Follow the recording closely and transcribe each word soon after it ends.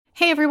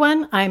Hey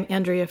everyone, I'm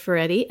Andrea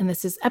Ferretti, and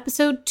this is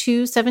episode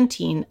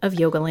 217 of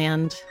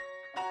Yogaland.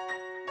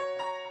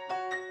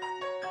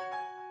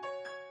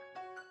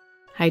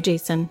 Hi,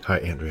 Jason. Hi,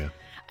 Andrea.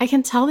 I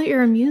can tell that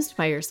you're amused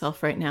by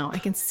yourself right now. I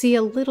can see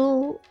a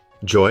little...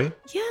 Joy?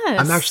 Yes.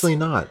 I'm actually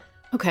not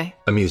Okay.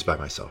 amused by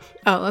myself.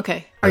 Oh,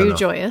 okay. Are you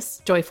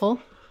joyous? Joyful?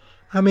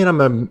 I mean,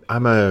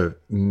 I'm a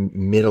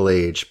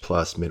middle-aged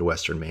plus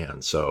Midwestern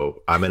man,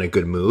 so I'm in a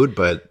good mood,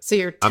 but So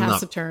you're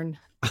taciturn.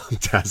 I'm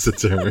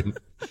taciturn.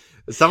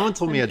 Someone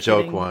told me a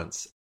joke kidding.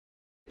 once.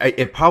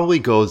 It probably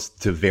goes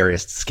to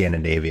various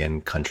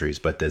Scandinavian countries,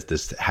 but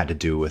this had to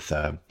do with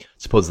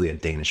supposedly a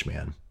Danish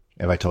man.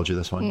 Have I told you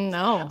this one?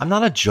 No. I'm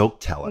not a joke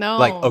teller.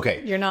 No,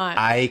 Okay, you're not.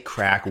 I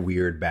crack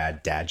weird,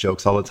 bad dad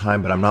jokes all the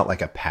time, but I'm not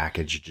like a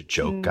packaged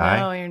joke guy.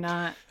 No, you're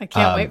not. I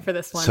can't wait for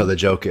this one. So the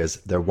joke is,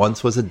 there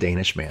once was a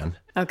Danish man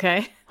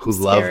Okay. who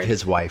loved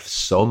his wife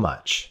so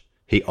much,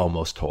 he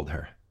almost told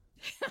her.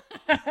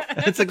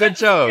 It's a good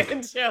joke.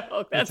 Good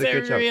joke. That's It's a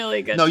good joke.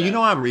 really good No, joke. you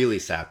know I'm really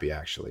sappy,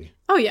 actually.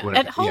 Oh, yeah. When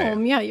At I-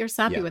 home, yeah. you're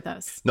sappy Yeah. with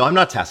us. No, I'm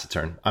not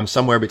taciturn. I'm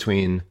somewhere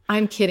between.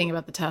 I'm kidding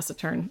about the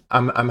taciturn.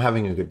 I'm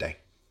having a good day.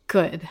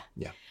 Good.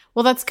 Yeah.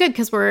 Well, that's good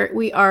because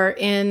we are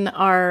in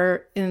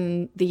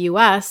the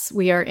US,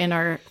 we are in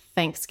our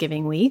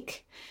Thanksgiving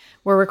week.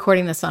 We're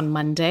recording this on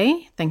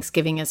Monday.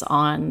 Thanksgiving is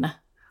on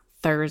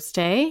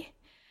Thursday.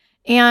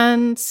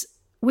 And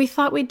we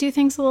thought we'd do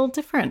things a little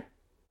different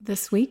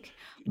this week.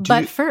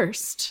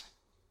 First,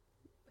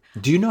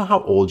 Do you know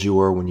how old you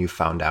were when you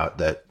found out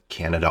that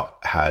Canada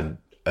had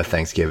a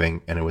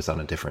Thanksgiving and it was on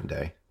a different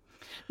day?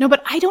 no,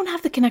 but I don't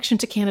have the connection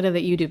to Canada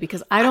that you do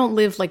because I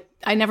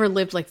never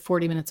lived like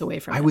 40 minutes away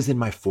from I it. was in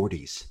my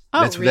 40s.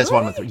 Oh, That's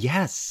what I'm.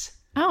 Yes.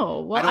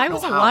 Oh, well, I I don't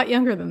was know a how. lot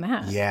younger than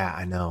that. Yeah,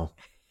 I know.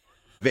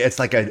 It's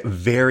like a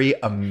very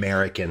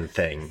American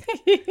thing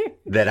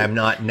that I'm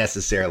not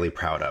necessarily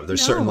proud of.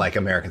 There's certain like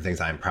American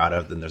things I'm proud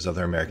of, then there's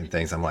other American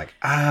things I'm like,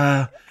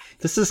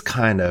 this is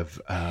kind of.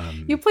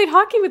 You played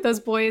hockey with those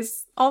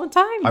boys all the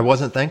time. I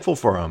wasn't thankful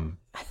for them.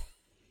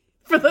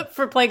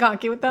 for playing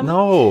hockey with them?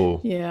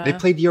 No. Yeah. They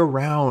played year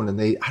round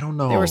and I don't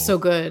know. They were so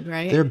good,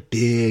 right? They're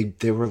big.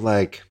 They were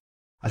like,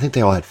 I think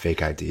they all had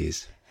fake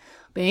IDs.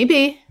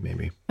 Maybe.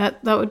 Maybe.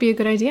 That would be a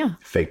good idea.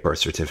 Fake birth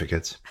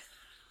certificates.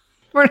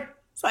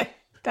 It's like,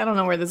 I don't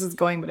know where this is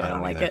going, but I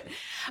don't like either. it.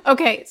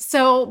 Okay,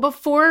 so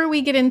before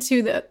we get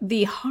into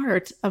the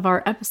heart of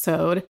our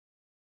episode,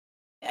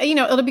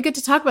 it'll be good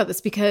to talk about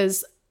this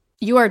because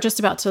you are just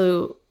about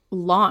to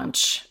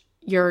launch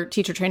your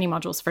teacher training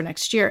modules for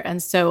next year.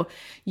 And so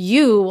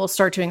you will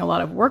start doing a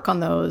lot of work on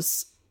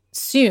those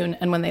soon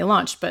and when they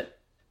launch. But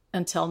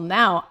until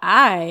now,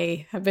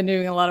 I have been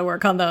doing a lot of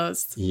work on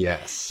those.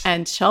 Yes.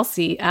 And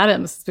Chelsea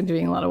Adams has been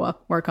doing a lot of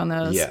work on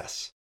those.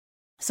 Yes.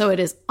 So it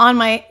is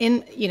on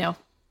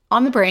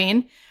on the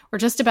brain. We're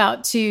just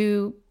about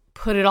to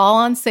put it all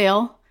on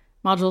sale.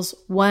 Modules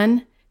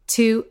 1,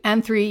 2,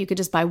 and 3. You could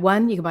just buy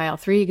 1. You could buy all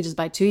 3. You could just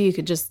buy 2. You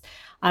could just,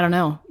 I don't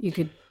know. You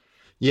could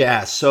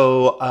Yeah.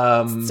 So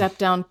step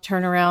down,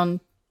 turn around.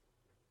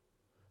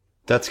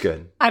 that's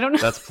good. I don't know.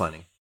 That's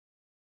plenty.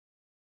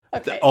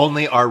 Okay.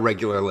 Only our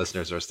regular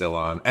listeners are still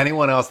on.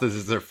 Anyone else, this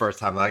is their first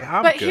time. Like,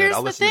 I'm But good. here's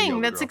I'll the listen to thing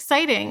Yoga that's Girl.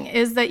 exciting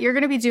is that you're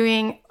going to be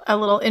doing a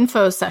little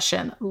info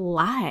session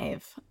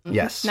live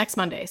Yes. next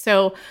Monday.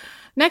 So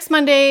next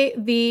Monday,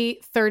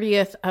 the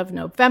 30th of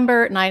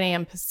November, 9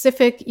 a.m.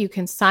 Pacific, you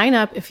can sign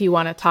up if you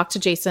want to talk to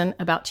Jason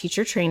about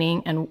teacher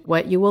training and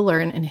what you will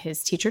learn in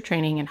his teacher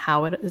training and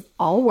how it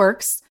all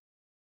works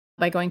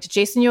by going to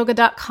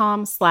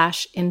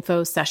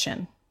jasonyoga.com/info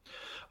session.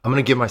 I'm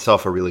going to give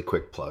myself a really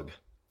quick plug,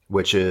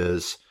 which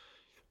is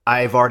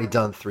I've already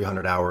done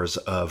 300 hours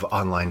of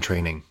online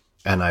training,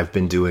 and I've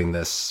been doing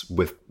this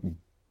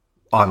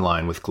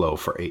online with Glow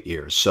for 8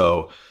 years.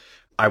 So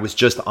I was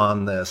just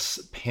on this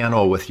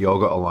panel with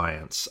Yoga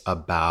Alliance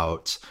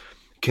about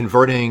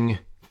converting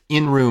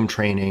in-room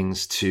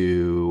trainings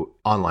to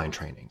online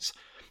trainings.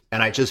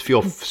 And I just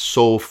feel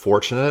so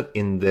fortunate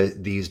in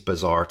these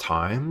bizarre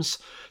times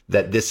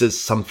that this is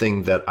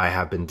something that I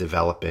have been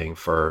developing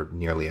for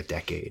nearly a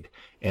decade.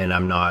 And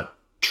I'm not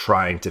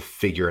trying to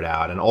figure it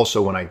out. And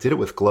also when I did it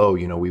with Glow,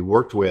 we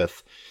worked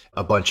with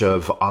a bunch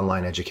of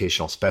online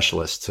educational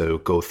specialists to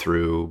go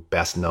through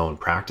best known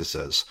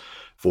practices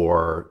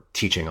for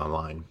teaching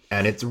online.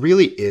 And it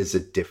really is a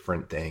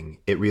different thing.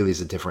 It really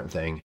is a different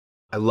thing.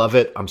 I love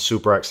it. I'm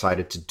super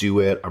excited to do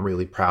it. I'm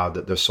really proud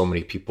that there's so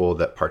many people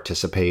that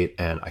participate,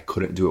 and I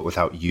couldn't do it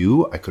without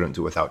you. I couldn't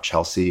do it without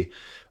Chelsea.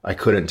 I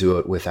couldn't do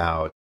it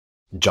without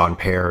John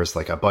Pears,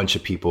 like a bunch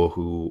of people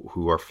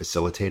who are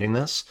facilitating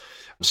this.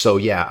 So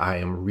yeah, I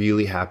am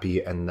really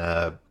happy. And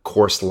the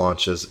course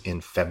launches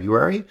in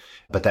February,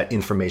 but that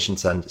information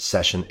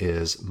session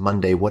is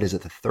Monday. What is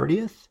it? The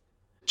 30th?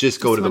 Just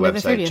go to the Monday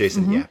the website, 30th.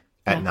 Jason. Mhm. Yeah.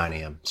 At Yeah. 9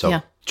 a.m. So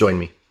Yeah. join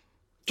me.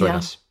 Join Yeah.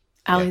 us.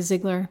 Ali Yeah.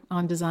 Ziegler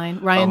on design,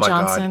 Oh Ryan my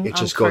Johnson God. It on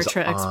just goes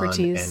Kartra on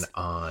expertise. and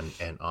on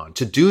and on.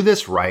 To do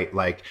this right,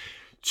 like,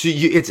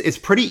 it's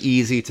pretty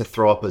easy to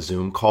throw up a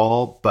Zoom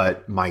call,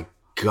 but my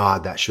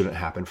God, that shouldn't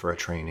happen for a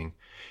training.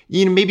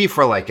 maybe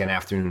for like an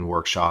afternoon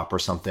workshop or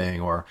something,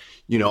 or,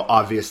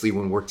 obviously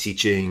when we're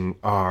teaching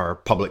our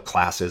public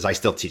classes, I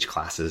still teach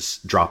classes,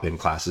 drop-in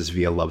classes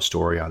via Love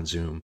Story on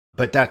Zoom.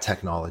 But that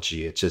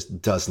technology, it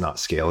just does not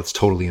scale. It's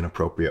totally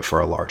inappropriate for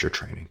a larger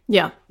training.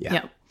 Yeah.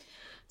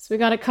 So we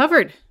got it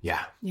covered.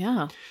 Yeah.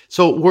 Yeah.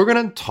 So we're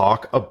going to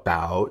talk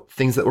about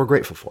things that we're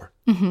grateful for.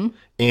 Mm-hmm.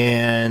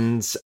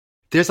 And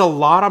there's a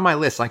lot on my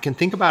list. I can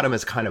think about them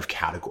as kind of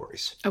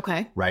categories.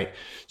 Okay. Right?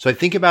 So I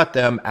think about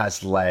them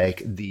as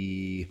like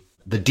the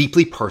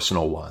deeply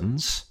personal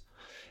ones.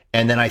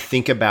 And then I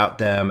think about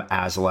them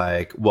as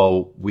like,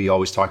 well, we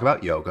always talk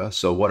about yoga.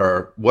 So what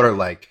are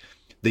like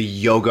the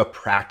yoga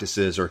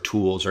practices or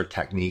tools or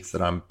techniques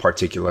that I'm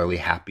particularly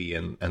happy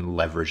and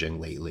leveraging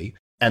lately?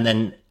 And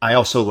then I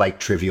also like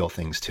trivial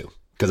things too,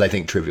 because I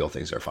think trivial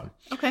things are fun.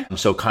 Okay.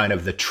 So kind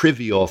of the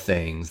trivial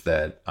things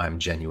that I'm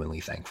genuinely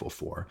thankful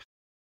for.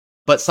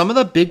 But some of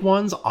the big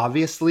ones,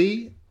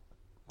 obviously,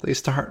 they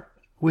start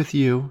with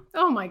you.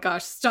 Oh my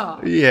gosh,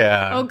 stop.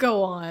 Yeah. Oh,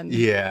 go on.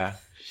 Yeah.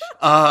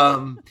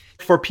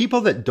 For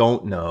people that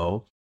don't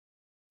know,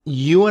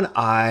 you and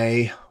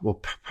I, well,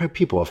 probably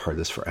people have heard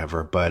this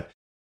forever, but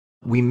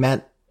we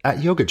met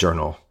at Yoga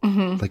Journal.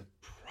 Mm-hmm. Like,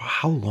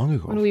 how long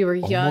ago? When we were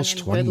young, almost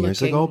and 20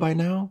 years ago by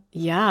now?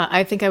 Yeah,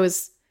 I think I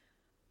was,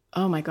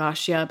 oh my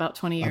gosh, yeah, about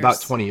 20 years.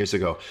 About 20 years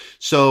ago.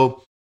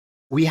 So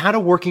we had a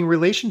working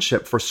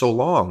relationship for so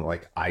long.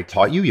 Like, I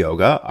taught you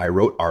yoga, I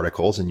wrote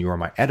articles, and you were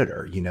my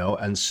editor,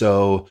 And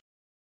so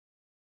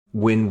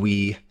when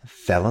we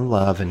fell in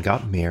love and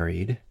got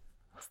married.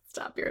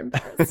 Stop, you're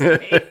embarrassing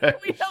me.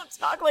 We don't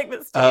talk like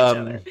this to each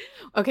other.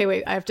 Okay,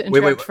 wait, I have to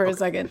interrupt for a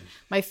second.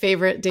 My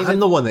favorite David. I'm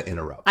the one that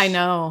interrupts. I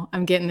know,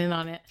 I'm getting in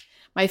on it.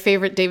 My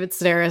favorite David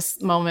Sedaris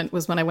moment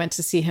was when I went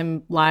to see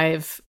him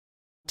live,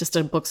 just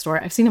at a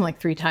bookstore. I've seen him like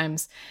 3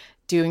 times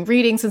doing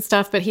readings and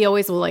stuff, but he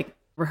always will like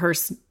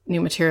rehearse new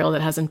material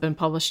that hasn't been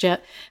published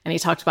yet. And he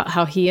talked about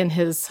how he and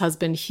his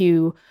husband,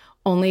 Hugh,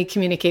 only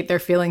communicate their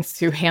feelings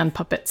through hand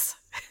puppets.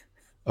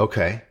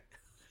 Okay.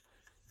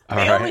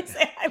 They only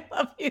say, I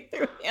love you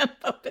through hand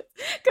puppets,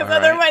 because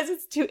otherwise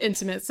it's too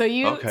intimate. So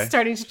you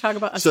starting to talk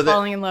about us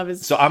falling in love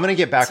is So I'm going to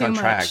get back on much.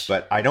 track,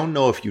 but I don't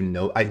know if you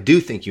know, I do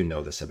think you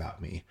know this about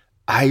me.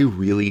 I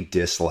really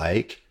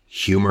dislike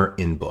humor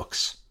in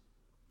books.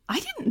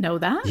 I didn't know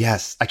that.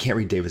 Yes. I can't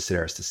read David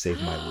Sedaris to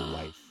save my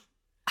life.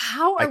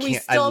 How are we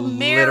still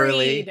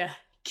literally married?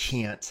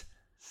 Can't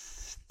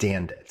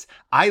stand it.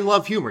 I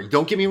love humor.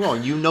 Don't get me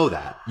wrong. You know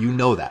that.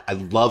 I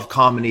love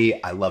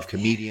comedy. I love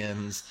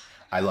comedians.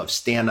 I love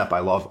stand-up. I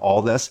love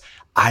all this.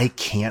 I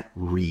can't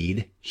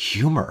read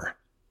humor.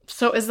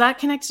 So is that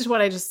connected to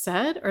what I just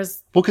said? Or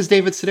is... Well, because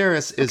David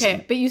Sedaris is...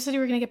 Okay, but you said you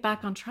were going to get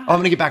back on track. Oh, I'm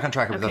going to get back on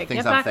track with the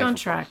things I'm thankful on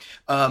track.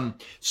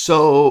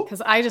 So...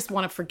 Because I just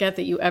want to forget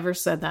that you ever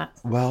said that.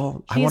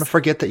 Well, I want to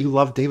forget that you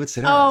love David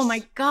Sedaris. Oh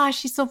my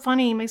gosh, he's so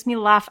funny. He makes me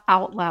laugh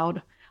out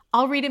loud.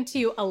 I'll read him to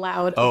you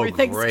aloud over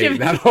Thanksgiving.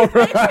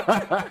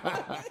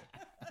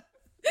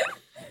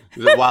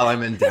 Great. While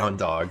I'm in Down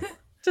Dog.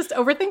 Just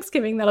over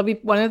Thanksgiving. That'll be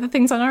one of the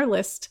things on our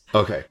list.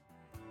 Okay.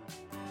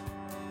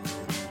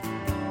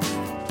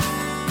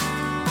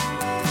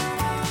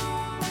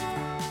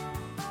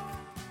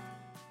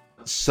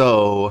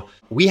 So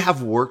we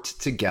have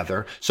worked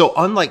together. So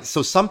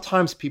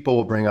sometimes people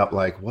will bring up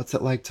like, what's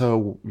it like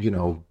to,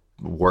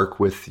 work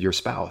with your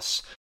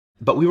spouse?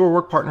 But we were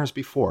work partners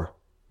before.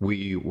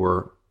 We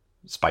were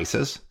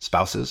spouses,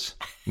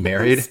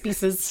 married.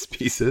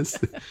 Species.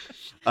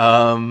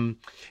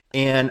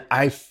 And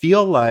I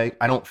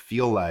don't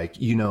feel like,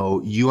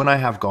 you and I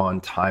have gone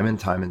time and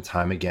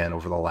time again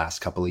over the last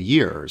couple of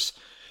years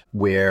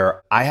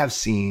where I have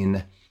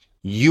seen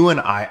you and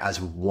I as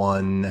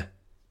one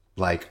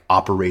like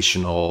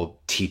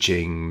operational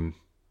teaching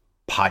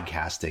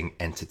podcasting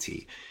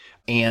entity.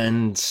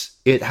 And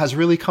it has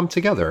really come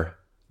together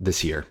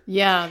this year.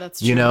 Yeah,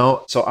 that's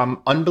true. So I'm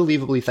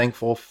unbelievably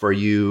thankful for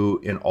you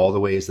in all the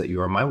ways that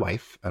you are my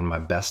wife and my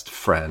best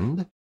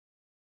friend.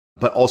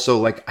 But also,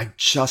 like, I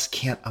just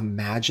can't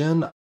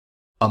imagine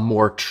a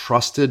more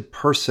trusted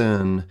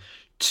person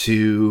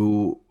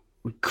to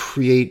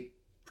create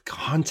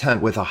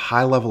content with a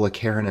high level of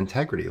care and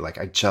integrity. Like,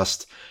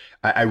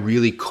 I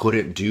really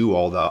couldn't do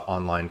all the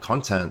online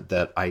content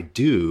that I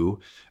do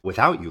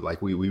without you.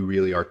 Like, we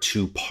really are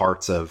 2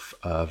 parts of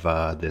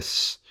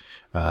this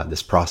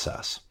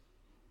process.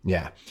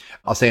 Yeah.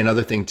 I'll say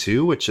another thing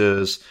too, which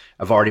is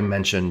I've already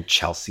mentioned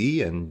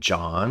Chelsea and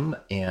John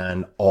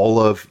and all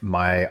of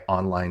my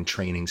online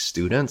training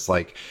students.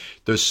 Like,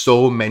 there's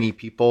so many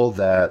people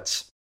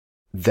that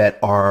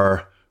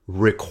are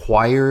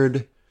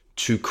required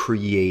to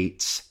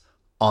create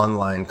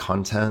online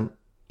content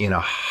in a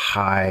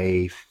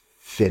high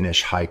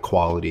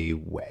quality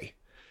way,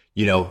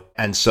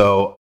 and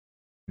so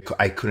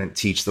I couldn't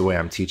teach the way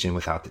I'm teaching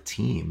without the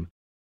team.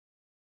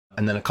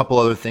 And then a couple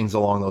other things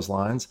along those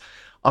lines.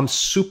 I'm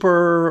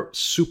super,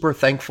 super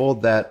thankful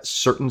that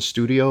certain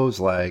studios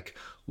like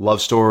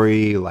Love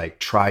Story, like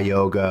Try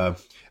Yoga,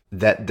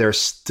 that they're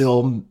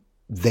still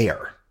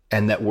there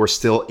and that we're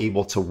still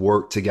able to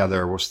work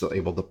together. We're still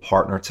able to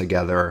partner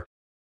together.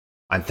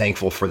 I'm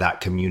thankful for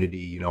that community.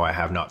 You know, I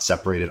have not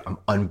separated. I'm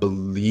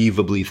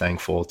unbelievably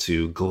thankful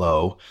to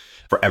Glow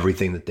for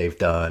everything that they've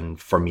done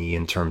for me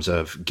in terms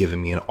of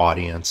giving me an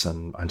audience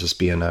and just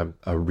being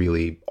a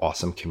really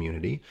awesome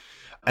community.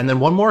 And then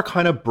one more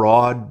kind of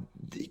broad,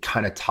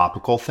 kind of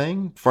topical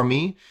thing for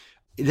me.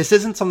 This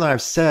isn't something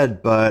I've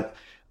said, but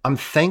I'm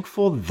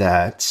thankful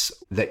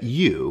that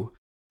you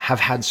have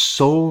had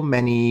so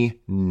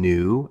many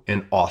new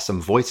and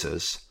awesome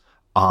voices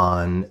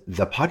on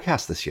the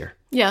podcast this year.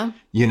 Yeah.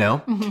 You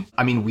know,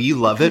 I mean, we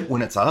love it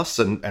when it's us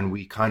and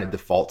we kind of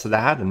default to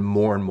that, and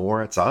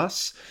more it's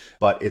us.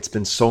 But it's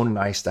been so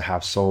nice to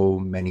have so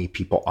many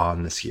people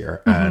on this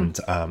year. And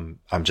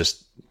I'm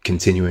just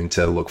continuing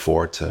to look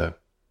forward to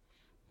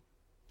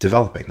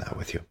developing that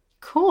with you.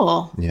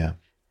 Cool. Yeah.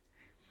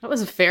 That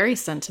was very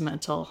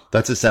sentimental.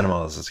 That's as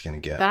sentimental as it's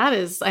going to get. That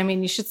is, I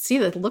mean, you should see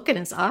the look in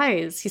his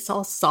eyes. He's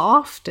all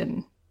soft,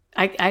 and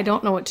I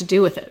don't know what to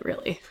do with it,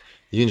 really.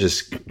 You can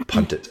just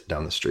punt it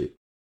down the street.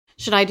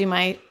 Should I do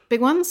my big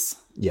ones?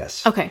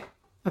 Yes. Okay.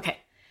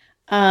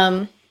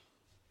 I'm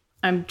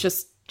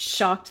just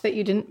shocked that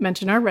you didn't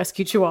mention our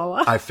rescue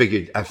chihuahua. I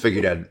figured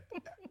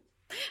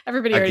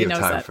Everybody already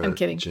knows that. I'm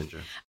kidding. Ginger.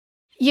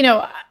 You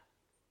know,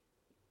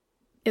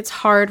 it's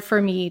hard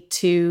for me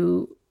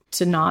to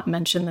not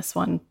mention this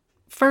one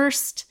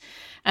first,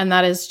 and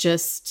that is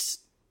just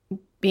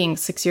being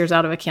 6 years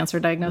out of a cancer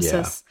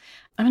diagnosis. Yeah.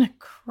 I'm gonna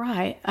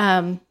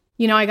cry.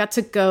 You know, I got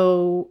to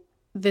go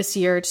this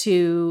year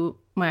to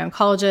my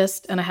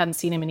oncologist, and I hadn't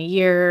seen him in a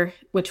year,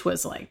 which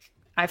was like,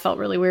 I felt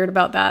really weird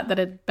about that it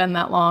had been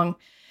that long.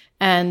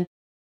 And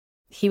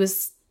he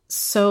was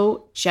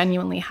so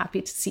genuinely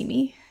happy to see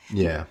me.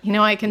 Yeah. You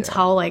know, I can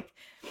tell, like,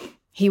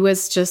 he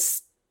was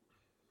just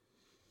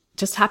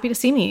happy to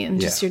see me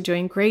and just, you're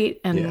doing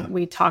great. And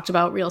we talked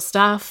about real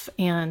stuff,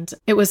 and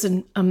it was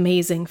an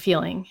amazing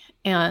feeling.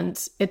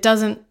 And it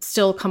doesn't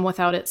still come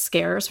without its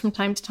scares from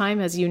time to time,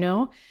 as you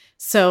know.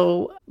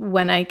 So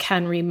when I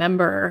can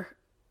remember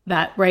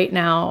that right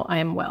now I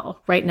am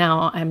well, right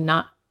now I'm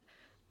not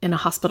in a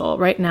hospital,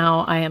 right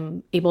now I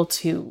am able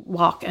to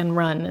walk and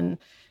run and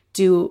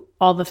do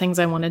all the things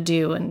I want to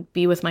do and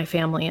be with my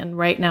family. And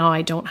right now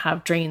I don't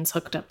have drains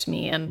hooked up to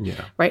me. And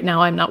right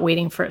now I'm not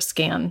waiting for a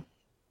scan.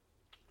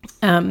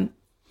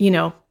 You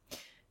know,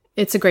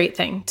 it's a great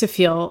thing to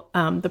feel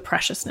the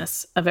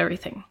preciousness of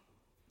everything.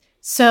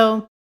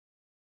 So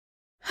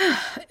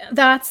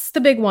that's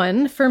the big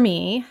one for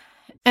me.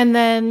 And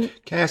then...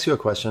 Can I ask you a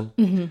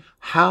question?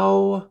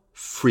 How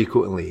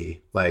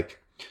frequently,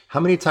 like how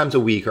many times a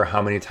week or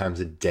how many times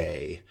a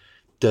day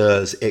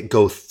does it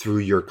go through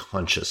your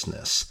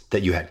consciousness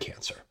that you had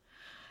cancer?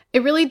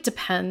 It really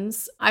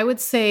depends. I would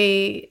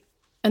say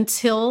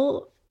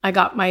until I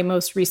got my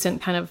most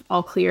recent kind of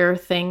all clear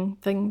thing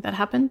that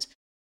happened,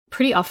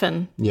 pretty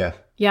often. Yeah.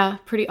 Yeah,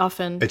 pretty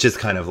often. It's just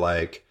kind of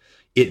like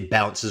it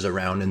bounces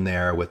around in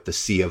there with the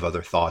sea of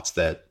other thoughts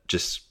that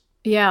just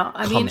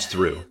comes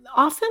through.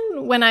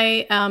 Often when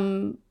I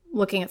am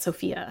looking at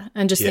Sophia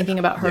and just thinking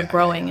about her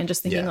growing and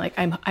just thinking like,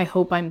 I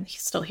hope I'm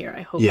still here.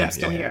 I hope I'm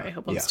still here. I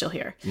hope I'm still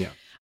here. Yeah.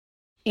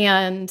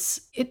 And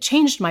it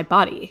changed my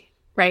body,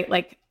 right?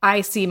 Like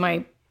I see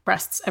my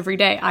breasts every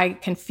day. I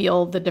can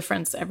feel the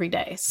difference every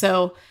day.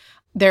 So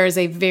there is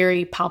a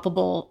very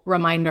palpable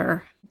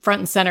reminder front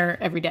and center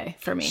every day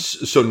for me.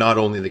 So not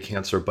only the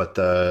cancer, but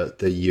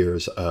the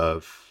years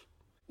of...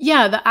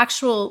 Yeah, the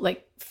actual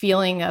like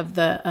feeling of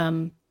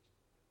the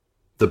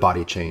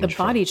body change. The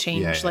body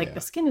change, the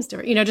skin is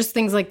different, you know, just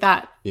things like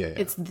that. Yeah.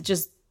 It's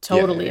just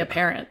totally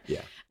apparent.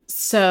 Yeah.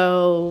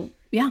 So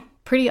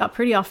pretty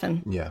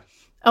often. Yeah.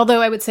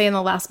 Although I would say in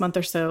the last month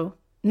or so,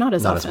 not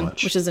as often,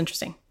 which is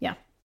interesting. Yeah.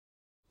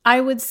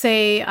 I would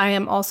say I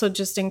am also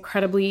just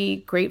incredibly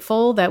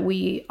grateful that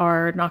we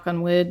are, knock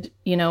on wood,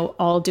 you know,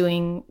 all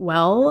doing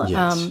well,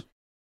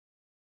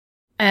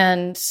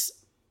 and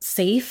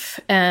safe,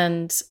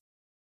 and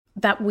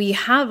that we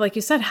have, like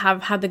you said,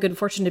 have had the good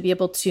fortune to be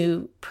able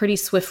to pretty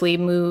swiftly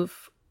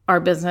move our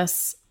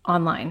business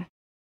online,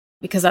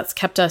 because that's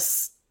kept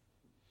us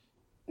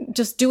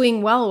just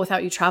doing well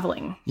without you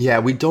traveling. Yeah,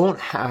 we don't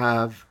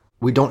have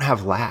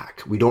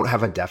lack. We don't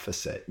have a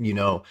deficit. You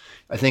know,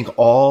 I think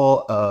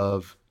all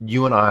of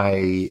you and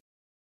I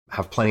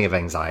have plenty of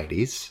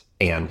anxieties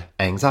and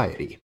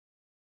anxiety.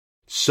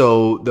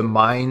 So the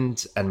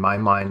mind, and my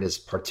mind, is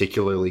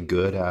particularly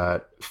good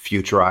at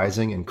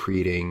futurizing and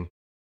creating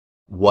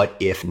what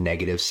if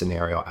negative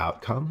scenario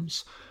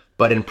outcomes.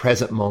 But in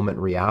present moment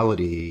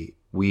reality,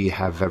 we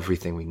have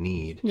everything we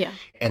need. Yeah.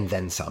 And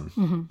then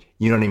some.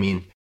 You know what I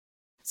mean?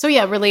 So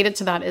yeah, related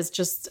to that is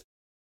just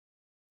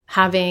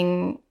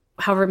having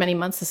however many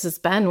months this has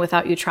been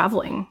without you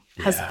traveling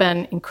has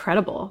been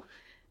incredible.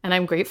 And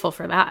I'm grateful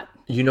for that.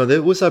 You know,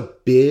 there was a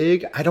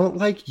big, I don't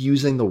like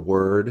using the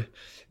word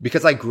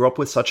because I grew up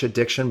with such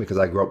addiction, because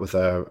I grew up with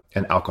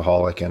an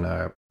alcoholic and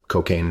a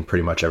cocaine,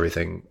 pretty much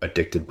everything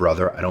addicted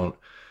brother. I don't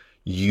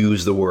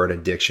use the word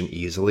addiction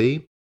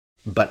easily,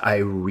 but I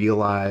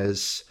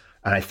realize,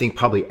 and I think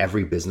probably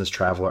every business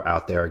traveler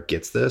out there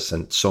gets this,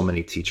 and so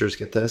many teachers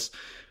get this.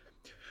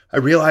 I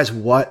realize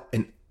what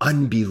an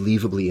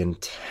unbelievably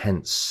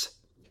intense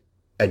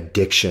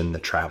addiction the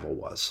travel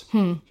was,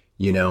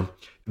 you know,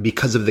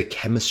 because of the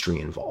chemistry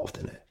involved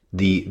in it,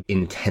 the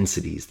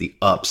intensities, the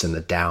ups and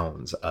the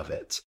downs of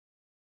it.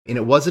 And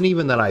it wasn't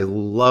even that I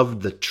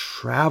loved the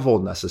travel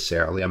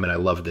necessarily. I mean, I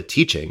loved the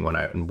teaching when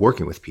I'm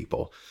working with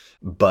people,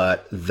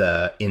 but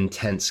the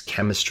intense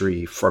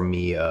chemistry for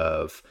me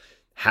of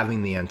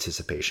having the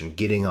anticipation,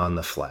 getting on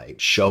the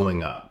flight,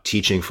 showing up,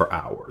 teaching for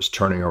hours,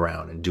 turning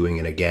around and doing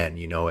it again.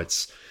 You know,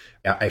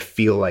 I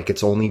feel like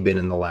it's only been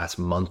in the last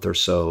month or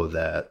so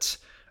that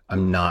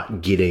I'm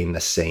not getting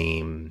the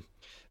same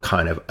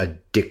kind of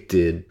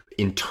addicted,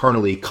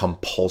 internally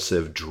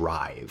compulsive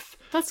drive.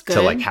 That's good.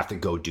 To like have to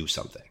go do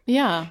something.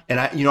 Yeah. And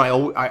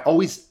I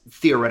always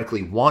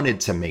theoretically wanted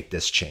to make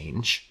this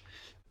change,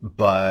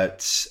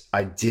 but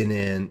I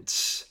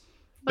didn't.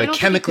 Like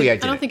chemically, I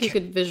didn't. I don't think you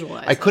could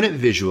visualize I couldn't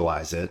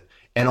visualize it.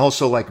 And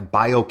also like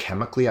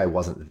biochemically, I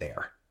wasn't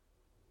there.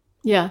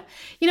 Yeah.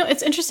 You know,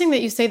 it's interesting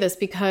that you say this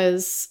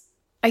because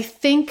I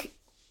think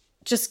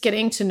just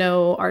getting to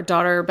know our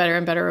daughter better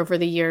and better over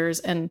the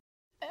years, and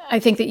I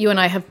think that you and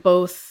I have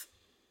both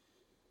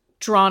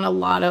drawn a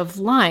lot of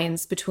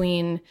lines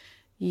between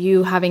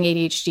you having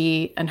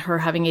ADHD and her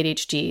having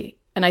ADHD.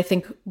 And I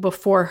think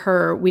before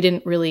her, we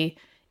didn't really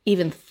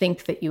even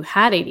think that you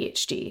had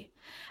ADHD.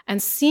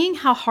 And seeing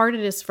how hard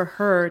it is for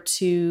her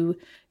to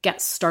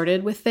get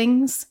started with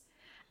things,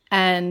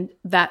 and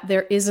that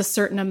there is a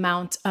certain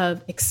amount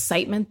of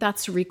excitement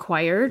that's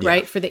required,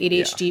 right, for the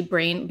ADHD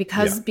brain,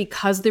 because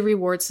the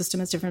reward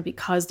system is different,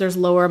 because there's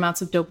lower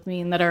amounts of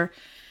dopamine that are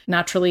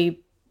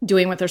naturally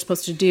doing what they're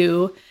supposed to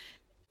do.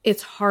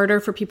 It's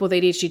harder for people with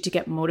ADHD to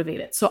get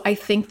motivated. So I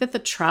think that the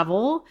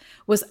travel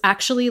was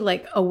actually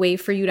like a way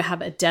for you to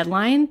have a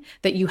deadline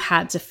that you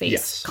had to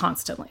face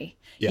constantly.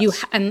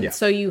 Yes.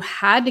 So you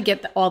had to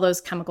get all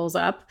those chemicals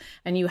up,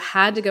 and you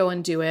had to go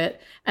and do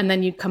it. And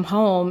then you'd come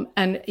home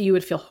and you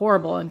would feel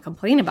horrible and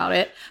complain about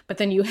it. But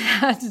then you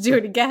had to do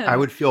it again. I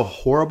would feel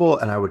horrible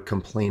and I would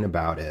complain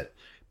about it,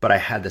 but I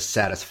had the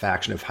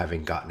satisfaction of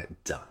having gotten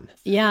it done.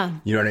 Yeah.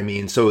 You know what I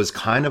mean? So it was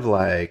kind of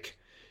like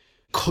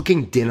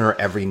cooking dinner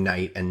every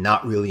night and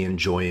not really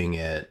enjoying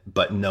it,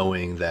 but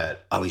knowing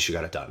that at least you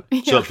got it done.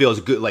 Yeah. So it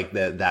feels good, like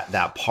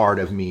that part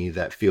of me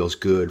that feels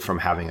good from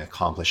having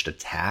accomplished a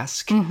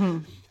task.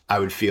 Mm-hmm. I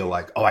would feel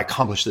like, oh, I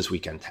accomplished this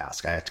weekend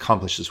task. I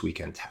accomplished this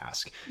weekend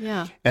task.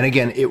 Yeah. And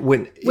again,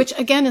 which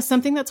again is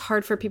something that's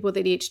hard for people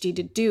with ADHD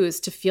to do, is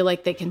to feel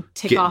like they can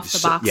tick off the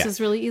boxes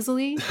really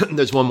easily.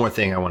 There's one more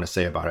thing I want to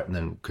say about it, and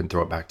then can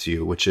throw it back to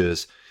you, which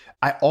is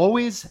I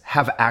always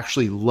have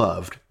actually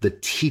loved the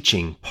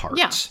teaching part.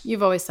 Yeah,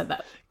 you've always said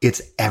that. It's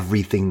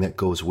everything that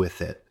goes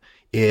with it.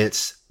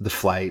 It's the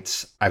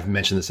flights. I've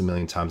mentioned this a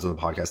million times on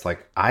the podcast.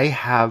 Like, I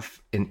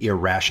have an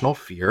irrational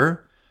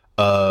fear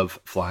of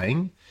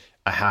flying.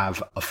 I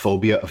have a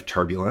phobia of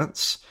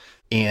turbulence,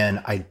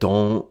 and I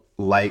don't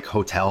like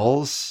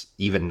hotels,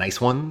 even nice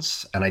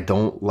ones, and I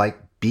don't like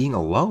being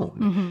alone.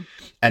 Mm-hmm.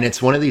 And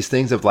it's one of these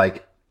things of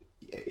like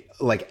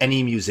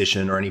any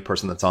musician or any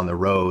person that's on the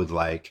road,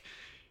 like,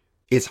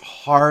 it's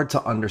hard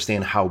to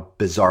understand how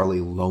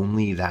bizarrely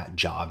lonely that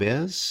job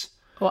is.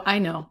 Well, I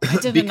know. I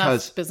did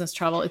enough business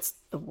travel.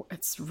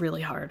 It's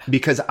really hard.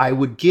 Because I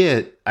would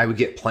get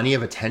plenty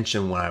of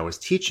attention when I was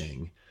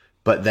teaching,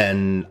 but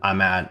then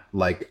I'm at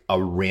like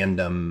a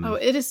random. Oh,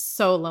 it is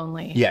so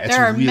lonely. Yeah,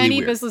 there are really many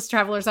weird. Business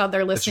travelers out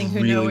there listening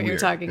who know what you're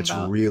talking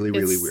about. It's really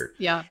weird.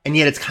 Yeah. And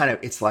yet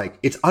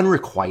it's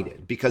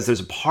unrequited, because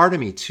there's a part of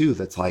me too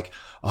that's like,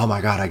 oh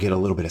my God, I get a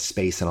little bit of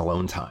space and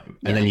alone time.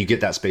 And then you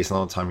get that space and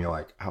alone time. You're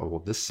like, oh, well,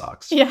 this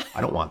sucks. Yeah. I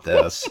don't want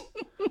this.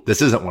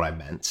 This isn't what I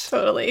meant.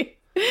 Totally.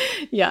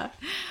 Yeah.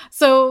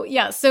 So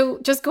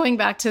just going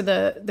back to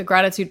the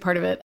gratitude part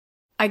of it,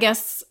 I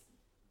guess,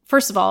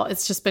 first of all,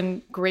 it's just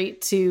been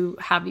great to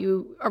have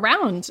you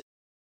around.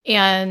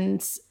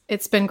 And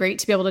it's been great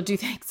to be able to do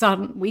things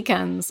on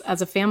weekends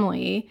as a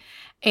family.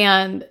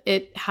 And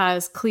it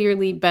has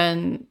clearly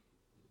been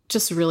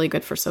just really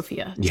good for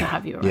Sophia to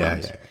have you around.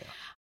 Yeah.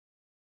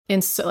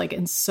 In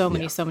so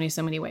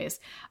many ways.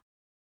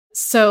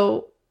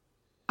 So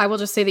I will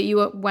just say that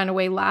you went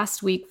away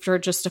last week for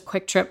just a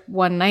quick trip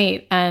one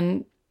night,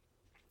 and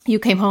you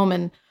came home,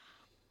 and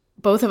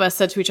both of us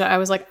said to each other, I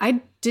was like,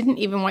 I didn't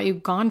even want you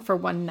gone for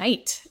one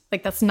night.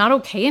 Like, that's not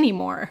okay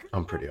anymore.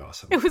 I'm pretty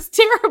awesome. It was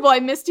terrible. I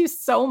missed you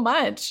so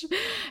much.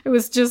 It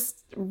was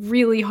just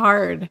really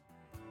hard.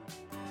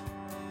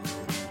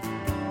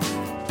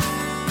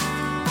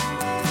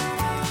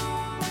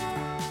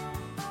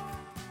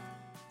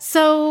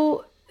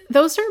 So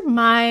those are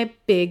my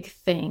big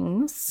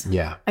things.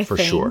 Yeah, I think.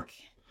 Sure.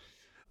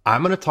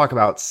 I'm going to talk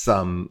about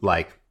some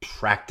like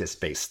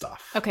practice-based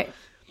stuff. Okay.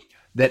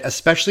 That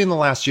especially in the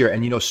last year,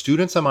 and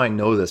students of mine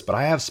know this, but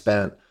I have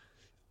spent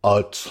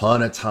a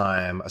ton of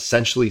time,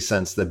 essentially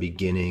since the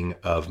beginning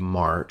of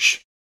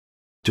March,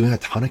 doing a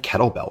ton of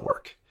kettlebell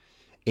work.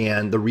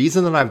 And the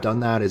reason that I've done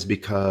that is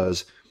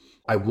because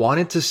I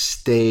wanted to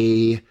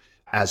stay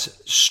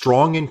as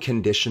strong and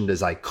conditioned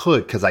as I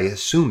could, because I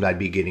assumed I'd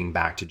be getting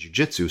back to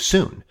jiu-jitsu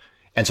soon.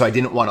 And so I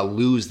didn't want to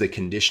lose the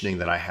conditioning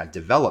that I had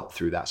developed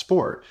through that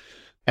sport.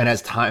 And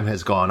as time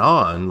has gone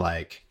on,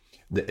 like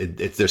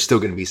there's still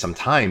going to be some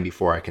time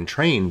before I can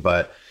train.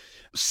 But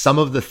some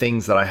of the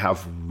things that I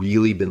have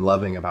really been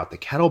loving about the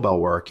kettlebell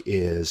work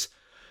is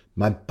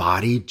my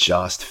body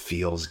just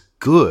feels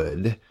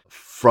good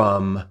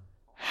from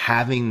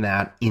having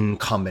that in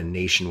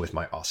combination with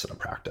my asana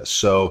practice.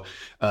 So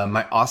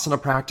my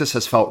asana practice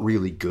has felt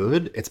really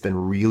good. It's been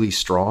really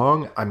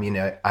strong. I mean,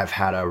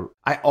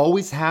 I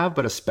always have,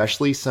 but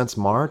especially since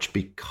March,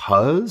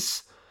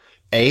 because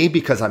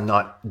I'm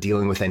not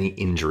dealing with any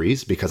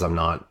injuries because I'm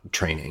not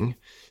training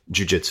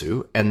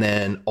jujitsu. And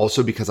then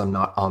also because I'm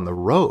not on the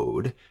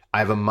road, I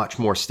have a much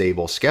more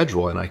stable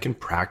schedule and I can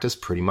practice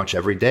pretty much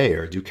every day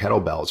or do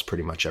kettlebells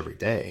pretty much every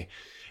day.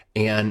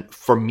 And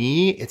for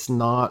me, it's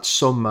not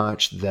so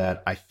much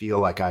that I feel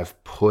like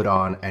I've put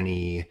on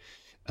any,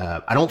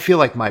 I don't feel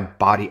like my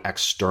body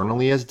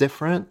externally is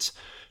different,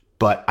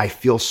 but I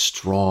feel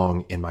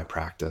strong in my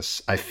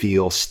practice. I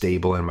feel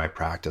stable in my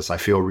practice. I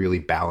feel really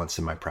balanced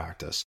in my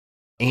practice.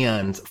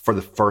 And for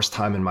the first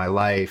time in my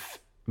life,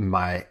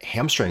 my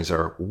hamstrings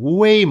are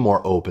way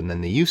more open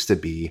than they used to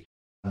be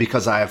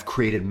because I have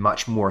created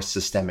much more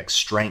systemic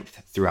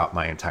strength throughout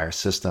my entire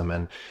system.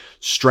 And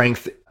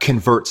strength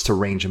converts to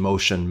range of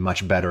motion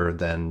much better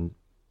than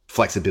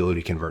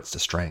flexibility converts to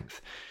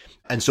strength.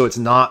 And so it's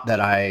not that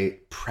I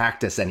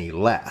practice any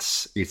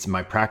less. It's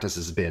my practice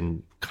has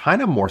been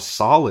kind of more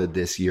solid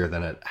this year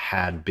than it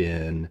had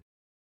been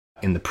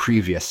in the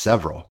previous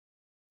several.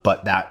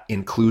 But that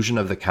inclusion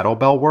of the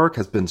kettlebell work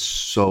has been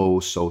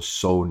so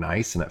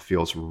nice, and it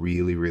feels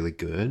really, really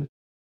good.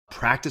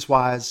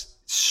 Practice-wise,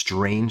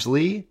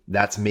 strangely,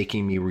 that's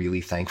making me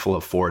really thankful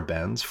of forward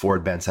bends.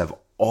 Forward bends have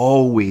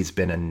always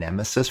been a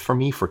nemesis for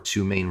me for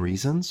two main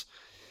reasons.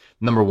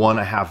 Number one,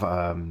 I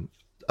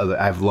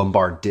have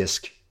lumbar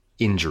disc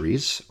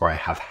injuries, or I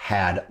have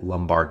had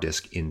lumbar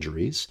disc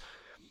injuries.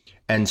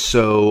 And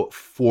so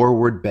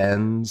forward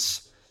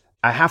bends,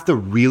 I have to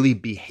really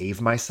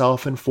behave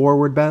myself in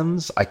forward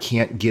bends. I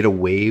can't get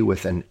away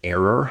with an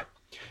error.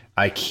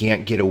 I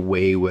can't get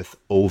away with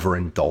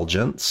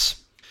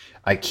overindulgence.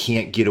 I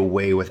can't get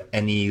away with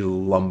any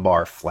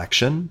lumbar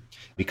flexion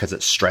because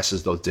it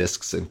stresses those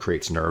discs and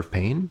creates nerve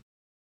pain.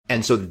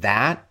 And so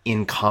that,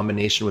 in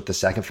combination with the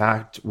second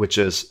fact, which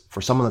is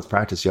for someone that's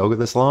practiced yoga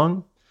this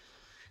long,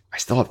 I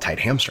still have tight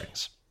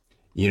hamstrings.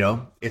 You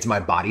know, it's my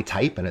body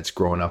type and it's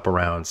growing up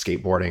around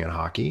skateboarding and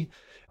hockey.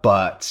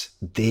 But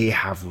they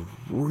have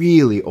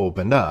really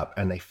opened up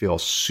and they feel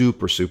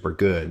super, super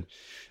good.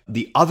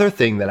 The other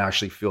thing that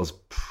actually feels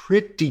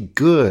pretty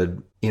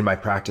good in my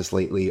practice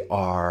lately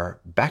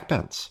are back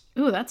bends.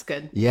 Ooh, that's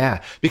good.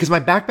 Yeah, because my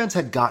back bends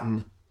had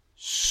gotten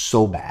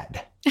so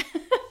bad.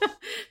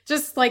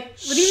 Just like,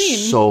 what do you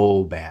mean?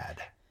 So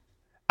bad.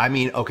 I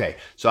mean, okay,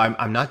 so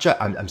I'm not,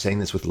 I'm saying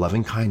this with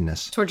loving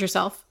kindness. Towards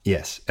yourself?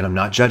 Yes, and I'm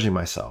not judging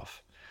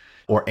myself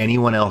or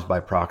anyone else by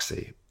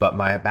proxy, but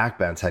my back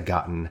bends had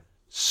gotten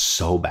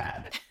so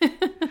bad.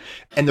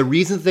 And the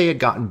reasons they had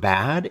gotten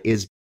bad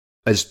is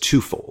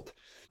twofold.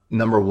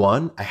 Number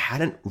one, I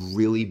hadn't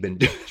really been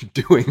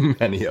doing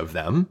many of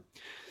them.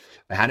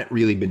 I hadn't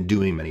really been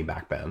doing many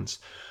back bends.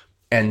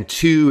 And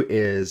two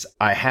is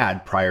I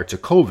had, prior to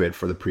COVID,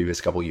 for the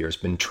previous couple of years,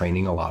 been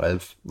training a lot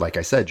of, like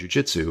I said,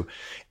 jujitsu,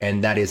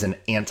 and that is an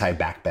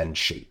anti-back bend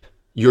shape.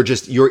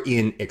 You're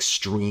in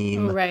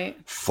extreme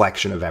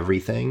flexion of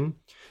everything.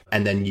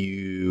 And then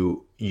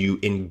you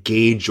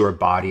engage your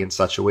body in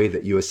such a way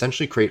that you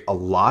essentially create a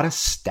lot of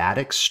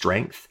static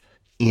strength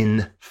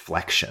in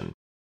flexion.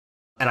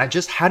 And I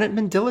just hadn't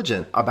been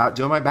diligent about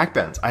doing my back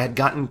bends. I had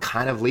gotten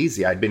kind of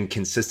lazy. I'd been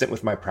consistent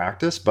with my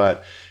practice,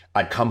 but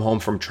I'd come home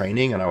from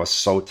training and I was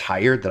so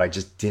tired that I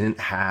just didn't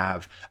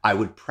have, I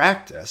would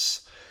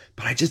practice,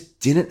 but I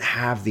just didn't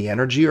have the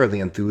energy or the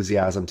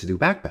enthusiasm to do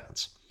back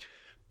bends.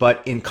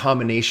 But in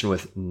combination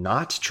with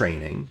not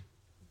training,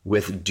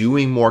 with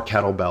doing more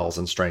kettlebells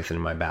and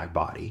strengthening my back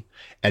body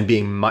and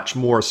being much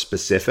more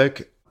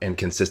specific and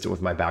consistent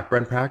with my back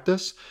bend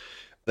practice,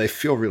 they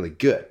feel really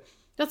good.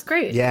 That's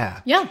great.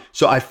 Yeah. Yeah.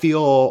 So I think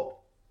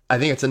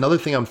it's another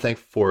thing I'm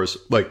thankful for is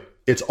like,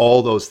 it's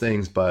all those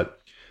things,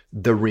 but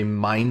the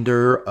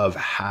reminder of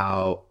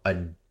how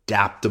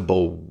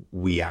adaptable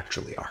we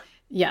actually are.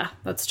 Yeah,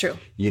 that's true.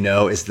 You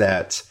know, is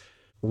that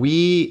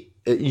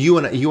you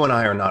and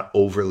I are not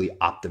overly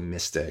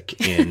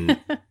optimistic in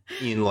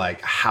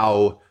like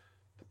how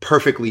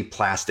perfectly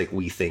plastic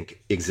we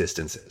think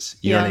existence is.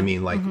 You know what I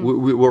mean? Like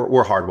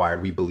we're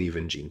hardwired. We believe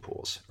in gene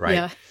pools, right?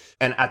 Yeah.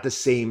 And at the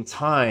same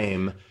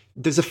time,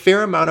 there's a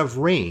fair amount of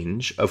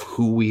range of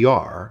who we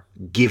are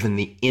given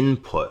the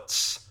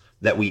inputs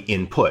that we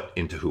input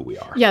into who we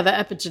are. Yeah, the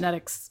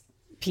epigenetics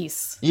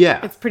piece.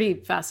 Yeah. It's pretty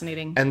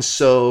fascinating. And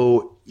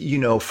so, you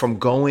know, from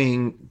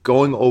going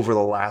over the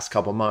last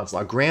couple months,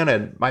 now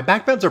granted, my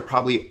back bends are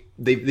probably,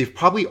 they've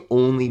probably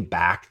only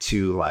back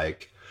to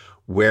like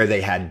where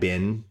they had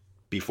been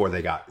before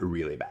they got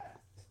really bad.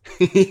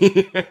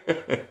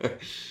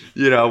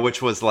 You know,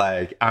 which was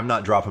like, I'm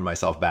not dropping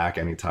myself back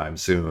anytime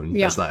soon.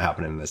 Yeah. That's not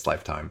happening in this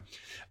lifetime.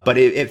 But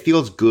it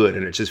feels good,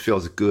 and it just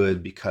feels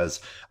good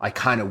because I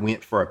kind of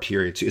went for a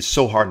period too. It's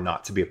so hard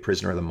not to be a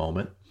prisoner of the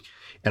moment.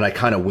 And I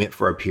kind of went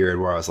for a period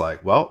where I was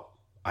like, well,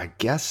 I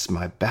guess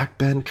my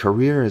backbend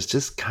career is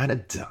just kind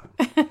of done.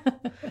 That's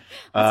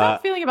how I'm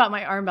feeling about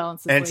my arm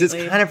balances and it's lately.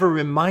 just kind of a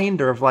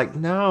reminder of like,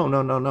 no.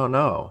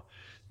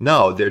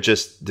 No,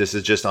 this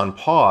is just on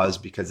pause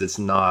because it's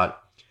not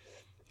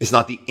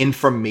the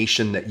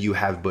information that you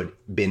have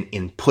been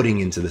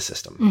inputting into the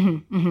system.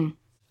 Mm-hmm, mm-hmm.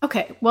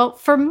 Okay. Well,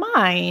 for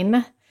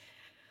mine,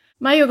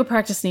 my yoga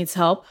practice needs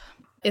help.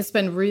 It's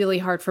been really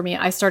hard for me.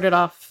 I started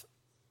off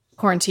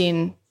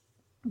quarantine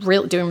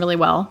doing really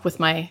well with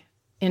my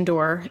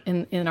indoor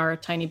in our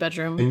tiny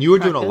bedroom. And you were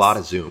doing a lot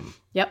of Zoom.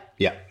 Yep.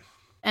 Yeah.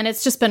 And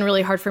it's just been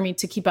really hard for me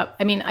to keep up.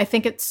 I mean, I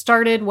think it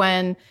started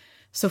when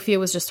Sophia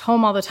was just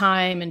home all the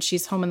time, and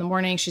she's home in the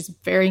morning. She's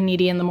very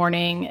needy in the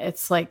morning.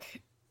 It's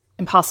like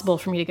impossible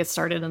for me to get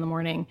started in the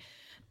morning.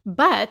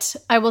 But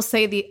I will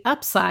say the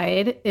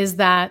upside is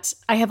that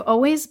I have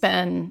always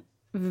been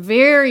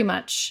very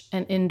much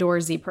an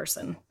indoorsy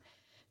person.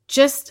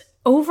 Just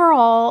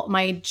overall,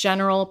 my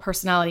general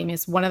personality, I mean,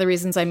 it's one of the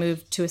reasons I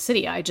moved to a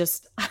city.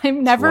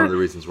 I'm never One of the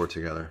reasons we're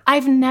together.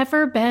 I've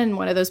never been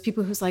one of those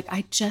people who's like,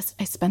 I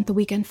spent the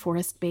weekend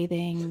forest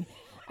bathing.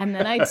 And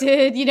then I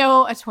did, a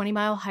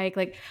 20-mile hike.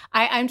 Like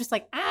I'm just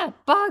like,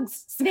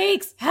 bugs,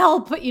 snakes,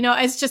 help.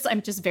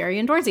 I'm just very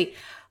indoorsy.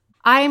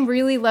 I'm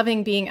really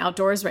loving being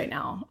outdoors right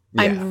now.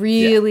 Yeah, I'm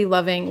really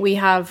loving, we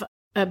have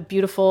a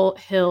beautiful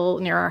hill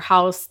near our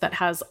house that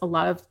has a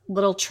lot of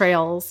little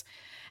trails.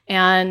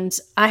 And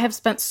I have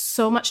spent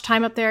so much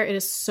time up there. It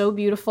is so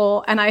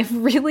beautiful. And I've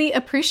really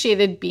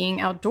appreciated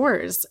being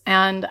outdoors.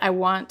 And I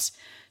want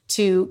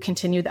to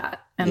continue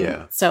that.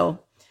 And so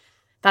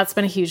that's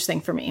been a huge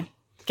thing for me,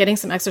 getting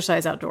some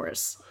exercise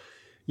outdoors.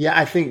 Yeah,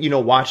 I think,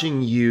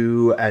 watching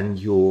you and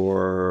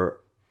your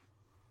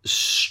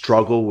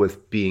struggle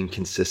with being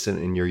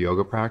consistent in your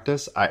yoga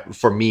practice,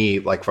 for me,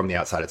 like from the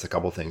outside, it's a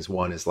couple things.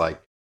 One is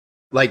like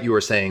you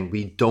were saying,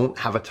 we don't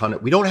have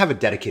a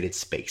dedicated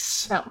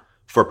space. No.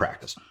 For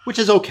practice, which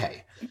is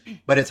okay.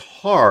 But it's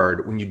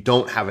hard when you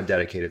don't have a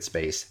dedicated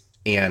space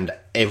and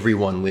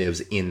everyone lives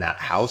in that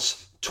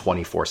house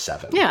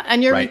 24/7. Yeah,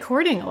 and you're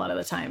recording a lot of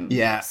the time.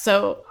 Yeah.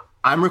 So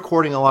I'm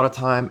recording a lot of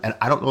time, and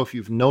I don't know if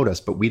you've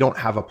noticed, but we don't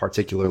have a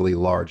particularly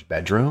large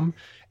bedroom,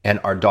 and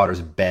our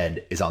daughter's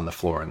bed is on the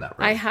floor in that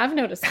room. I have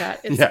noticed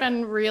that. It's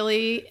been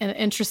really an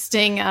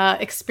interesting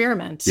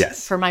experiment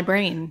for my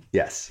brain.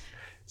 Yes.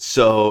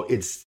 So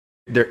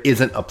there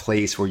isn't a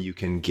place where you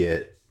can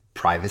get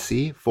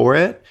privacy for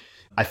it.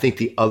 I think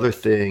the other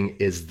thing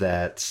is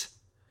that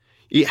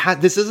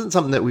this isn't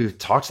something that we've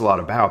talked a lot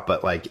about,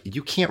 but like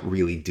you can't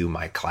really do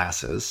my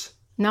classes.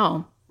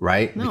 No.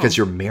 Right? No. Because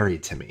you're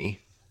married to me.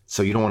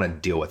 So you don't want to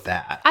deal with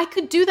that. I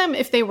could do them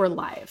if they were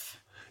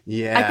live.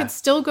 Yeah. I could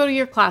still go to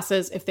your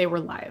classes if they were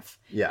live.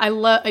 Yeah.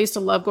 I used to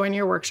love going to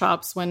your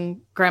workshops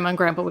when grandma and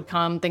grandpa would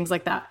come, things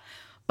like that.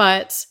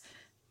 But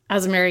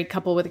as a married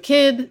couple with a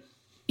kid,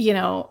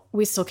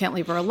 we still can't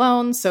leave her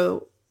alone.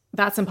 So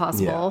that's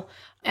impossible. Yeah.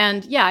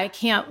 And I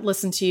can't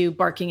listen to you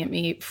barking at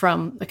me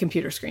from a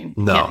computer screen.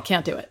 No.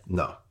 Can't do it.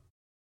 No.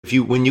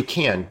 When you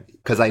can,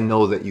 because I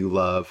know that you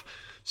love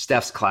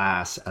Steph's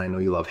class, and I know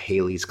you love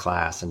Haley's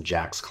class and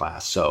Jack's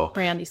class. So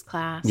Brandy's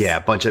class. Yeah,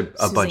 a bunch of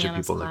people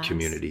class. in the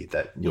community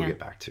that you'll get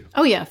back to.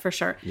 Oh yeah, for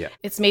sure. Yeah.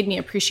 It's made me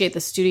appreciate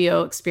the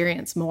studio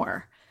experience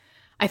more.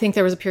 I think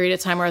there was a period of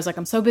time where I was like,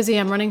 I'm so busy.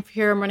 I'm running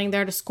here, I'm running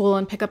there to school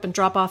and pick up and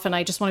drop off. And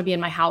I just want to be in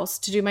my house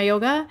to do my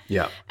yoga.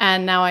 Yeah.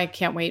 And now I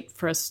can't wait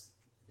for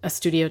a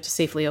studio to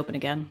safely open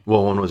again.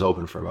 Well, one was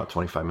open for about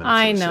 25 minutes.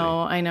 I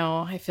know.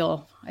 I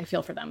feel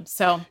for them.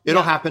 So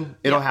it'll happen.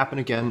 It'll happen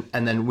again.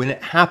 And then when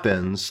it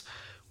happens,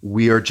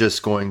 we are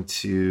just going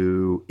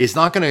to, it's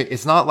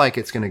not like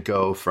it's going to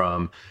go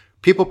from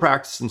people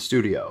practice in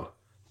studio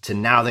to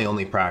now they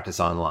only practice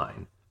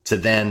online to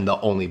then they'll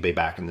only be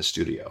back in the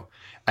studio.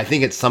 I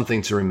think it's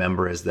something to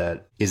remember is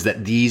that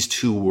these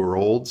two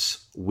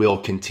worlds will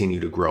continue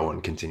to grow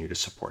and continue to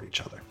support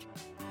each other.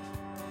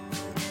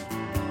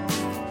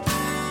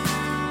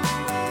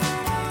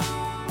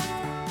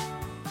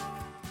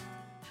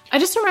 I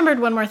just remembered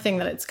one more thing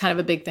that it's kind of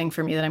a big thing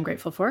for me that I'm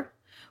grateful for,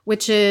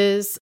 which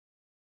is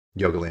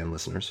Yogaland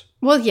listeners.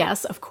 Well,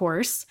 yes, of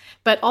course.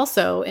 But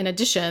also, in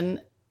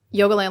addition,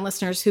 Yogaland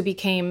listeners who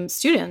became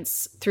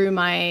students through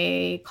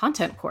my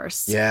content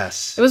course.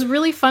 Yes. It was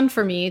really fun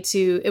for me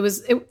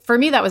for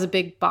me, that was a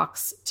big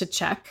box to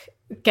check,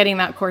 getting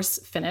that course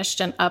finished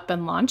and up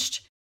and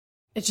launched.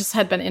 It just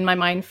had been in my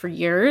mind for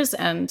years,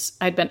 and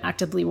I'd been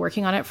actively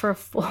working on it for a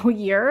full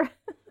year.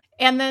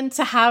 And then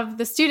to have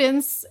the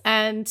students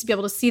and to be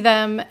able to see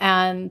them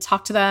and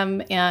talk to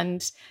them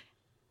and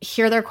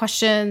hear their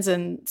questions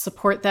and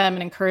support them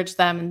and encourage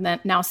them and then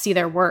now see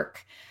their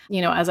work,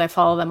 as I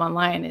follow them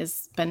online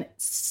has been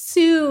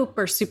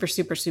super, super,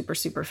 super, super,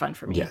 super fun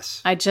for me.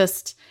 Yes.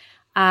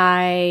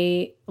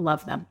 I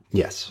love them.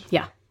 Yes.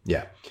 Yeah.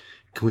 Yeah.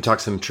 Can we talk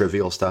some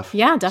trivial stuff?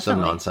 Yeah,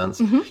 definitely. Some nonsense.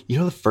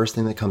 Mm-hmm. The first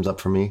thing that comes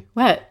up for me?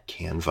 What?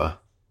 Canva.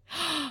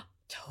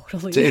 Totally.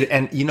 Totally. Dude,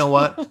 and you know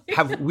what?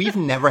 We've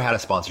never had a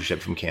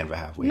sponsorship from Canva,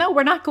 have we? No,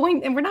 we're not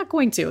going, and we're not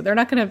going to. They're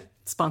not going to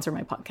sponsor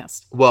my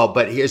podcast. Well,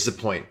 but here's the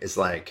point. It's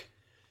like,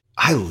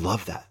 I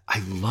love that. I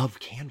love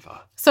Canva.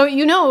 So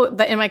you know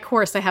that in my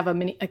course, I have a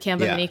Canva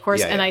mini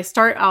course, and I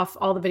start off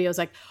all the videos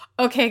like,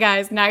 okay,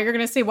 guys, now you're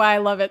going to see why I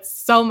love it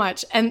so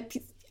much. And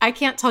I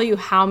can't tell you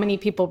how many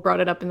people brought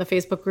it up in the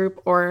Facebook group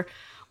or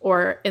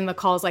in the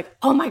calls like,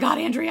 oh my God,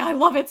 Andrea, I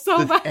love it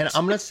so much. And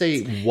I'm going to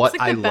say what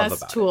I love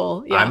about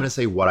tool. it. Yeah. I'm going to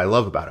say what I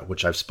love about it,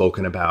 which I've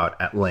spoken about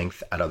at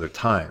length at other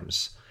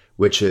times,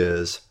 which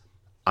is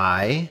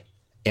I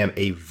am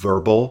a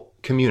verbal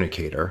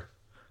communicator,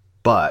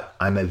 but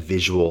I'm a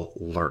visual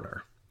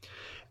learner.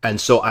 And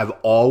so I've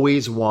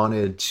always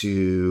wanted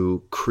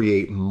to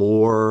create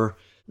more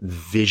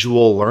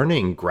visual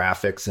learning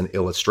graphics and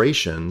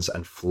illustrations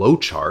and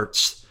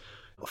flowcharts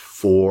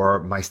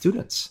for my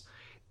students.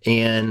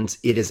 And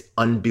it is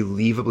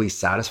unbelievably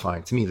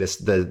satisfying to me.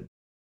 The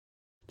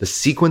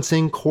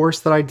sequencing course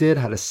that I did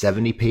had a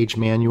 70-page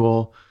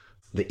manual.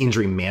 The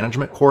injury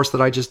management course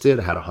that I just did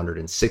had a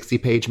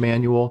 160-page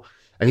manual.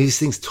 And these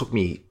things took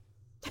me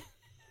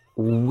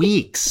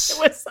weeks.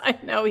 I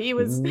know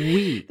weeks.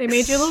 They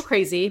made you a little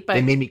crazy, but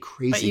they made me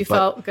crazy. But you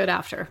felt good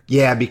after.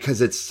 Yeah,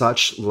 because it's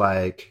such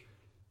like,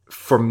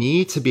 for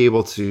me to be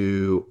able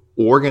to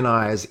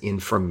organize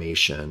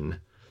information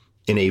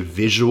in a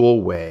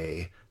visual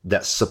way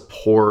that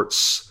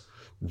supports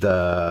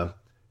the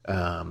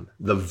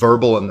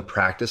verbal and the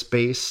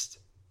practice-based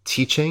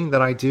teaching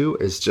that I do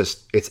is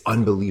just, it's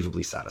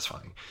unbelievably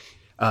satisfying.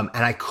 And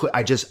I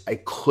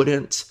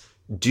couldn't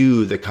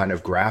do the kind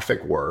of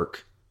graphic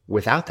work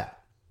without that.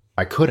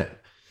 I couldn't.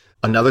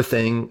 Another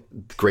thing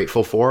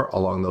grateful for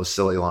along those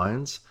silly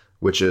lines,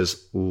 which is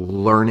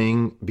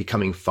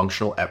becoming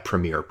functional at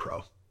Premiere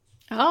Pro.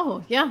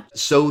 Oh, yeah.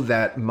 So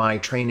that my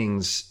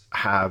trainings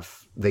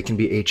they can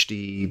be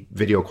HD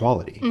video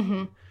quality,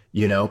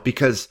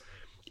 because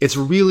it's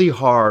really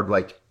hard.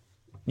 Like,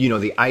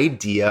 the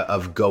idea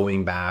of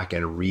going back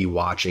and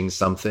rewatching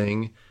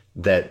something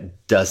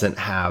that doesn't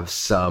have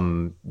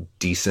some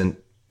decent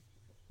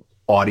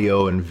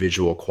audio and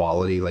visual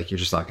quality, like you're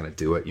just not going to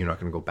do it. You're not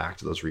going to go back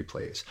to those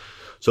replays.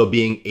 So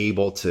being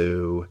able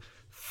to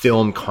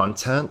film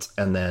content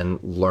and then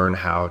learn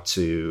how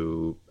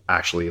to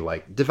actually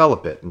like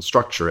develop it and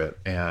structure it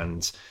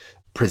and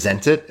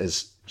present it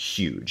is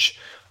huge.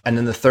 And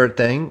then the third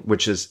thing,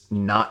 which is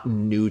not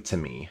new to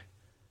me,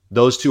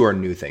 those two are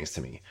new things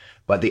to me.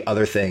 But the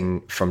other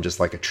thing from just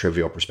like a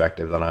trivial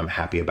perspective that I'm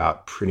happy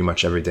about pretty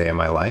much every day of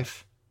my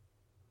life,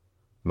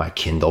 my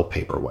Kindle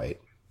Paperwhite.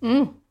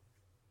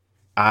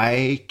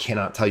 I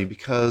cannot tell you,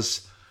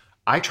 because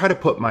I try to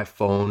put my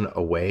phone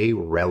away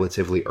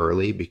relatively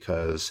early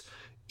because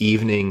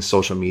evening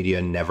social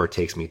media never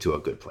takes me to a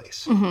good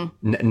place.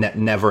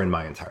 Never in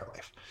my entire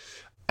life.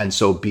 And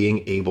so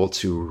being able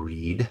to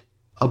read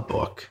a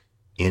book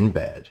in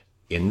bed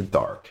in the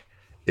dark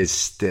is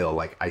still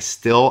like, I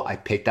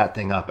pick that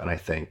thing up and I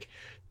think,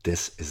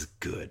 this is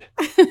good.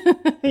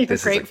 You're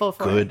this grateful is a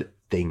for good it.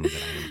 thing that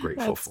I am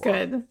grateful That's for.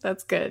 good.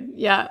 That's good.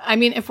 Yeah. I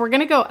mean, if we're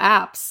going to go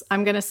apps,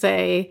 I'm going to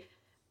say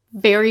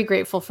very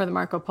grateful for the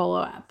Marco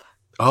Polo app.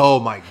 Oh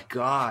my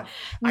God.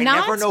 I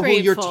Not never know who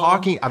you're grateful.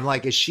 talking. I'm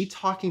like, is she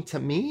talking to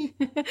me?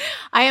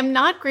 I am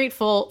not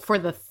grateful for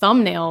the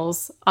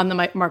thumbnails on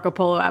the Marco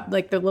Polo app,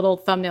 like the little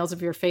thumbnails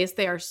of your face.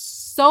 They are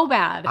so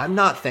bad. I'm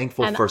not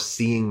thankful for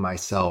seeing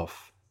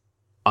myself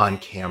on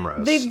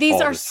cameras. These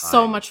all are the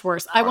so time. much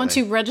worse. I want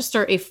to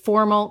register a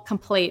formal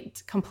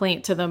complaint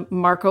to the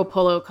Marco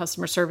Polo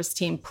customer service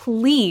team.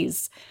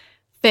 Please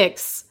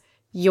fix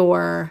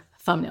your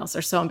thumbnails.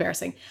 They're so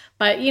embarrassing.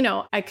 But,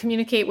 I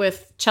communicate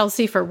with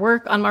Chelsea for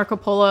work on Marco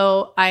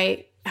Polo.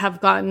 I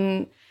have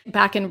gotten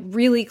back in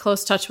really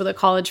close touch with a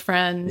college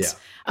friend,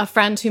 a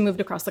friend who moved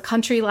across the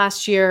country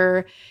last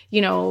year.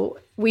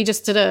 We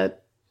just did a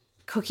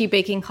cookie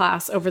baking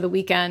class over the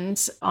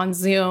weekend on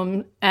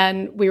Zoom,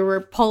 and we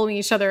were pulling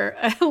each other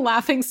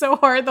laughing so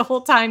hard the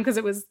whole time because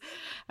it was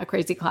a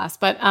crazy class.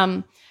 But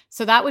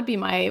so that would be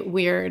my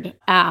weird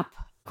app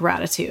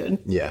gratitude.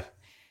 Yeah.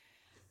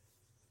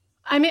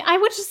 I mean, I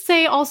would just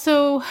say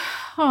also,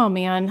 oh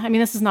man, I mean,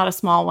 this is not a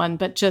small one,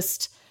 but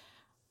just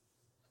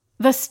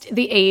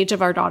the age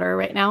of our daughter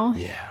right now.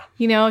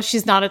 Yeah.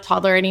 She's not a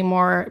toddler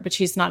anymore, but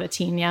she's not a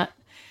teen yet.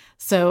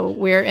 So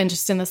we're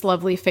just in this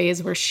lovely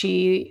phase where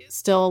she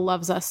still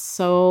loves us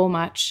so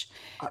much.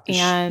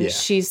 And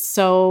she just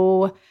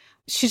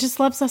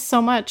loves us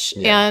so much.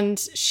 Yeah. And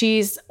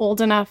she's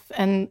old enough,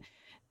 and,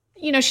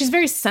 she's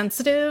very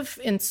sensitive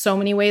in so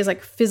many ways.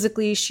 Like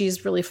physically,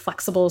 she's really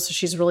flexible. So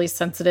she's really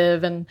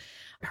sensitive, and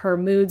her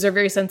moods are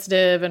very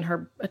sensitive, and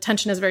her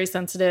attention is very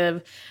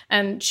sensitive.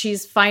 And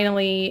she's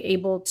finally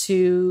able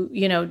to,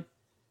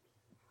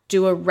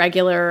 do a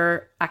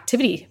regular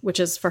activity, which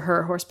is for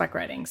her horseback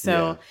riding.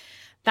 So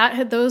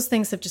those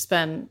things have just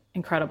been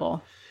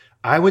incredible.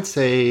 I would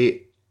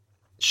say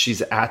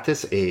she's at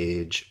this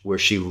age where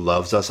she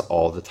loves us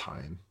all the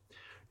time.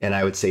 And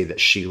I would say that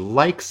she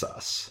likes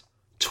us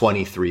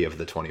 23 of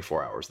the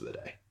 24 hours of the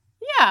day.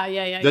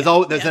 Yeah.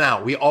 There's an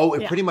hour. We all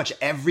pretty much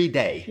every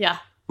day. Yeah.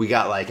 We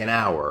got like an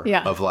hour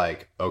of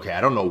like, okay,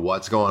 I don't know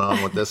what's going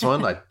on with this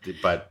one,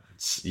 but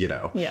you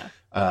know. Yeah.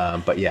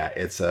 But yeah,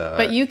 it's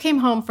But you came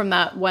home from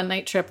that one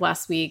night trip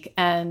last week,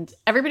 and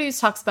everybody always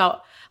talks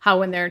about how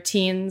when they're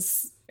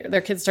teens,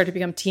 their kids start to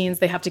become teens,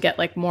 they have to get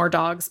like more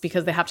dogs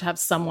because they have to have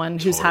someone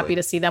who's happy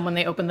to see them when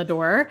they open the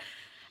door.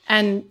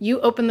 And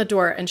you opened the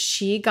door and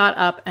she got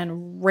up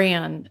and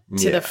ran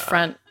to the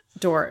front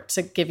door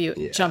to give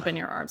you jump in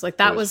your arms. Like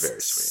that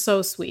was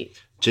so sweet.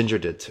 Ginger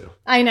did too.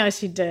 I know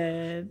she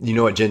did. You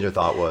know what Ginger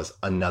thought was?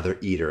 Another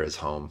eater is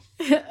home.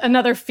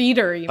 Another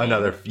feeder, you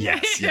mean?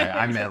 Yes. Yeah.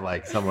 I meant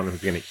like someone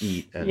who's going to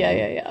eat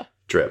and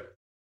drip.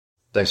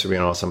 Thanks for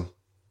being awesome.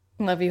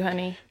 Love you,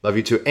 honey. Love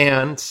you too.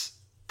 And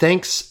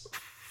thanks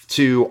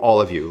to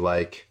all of you.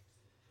 Like,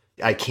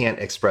 I can't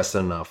express it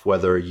enough,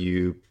 whether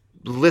you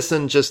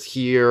listen just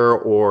here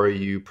or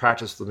you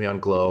practice with me on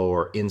Glow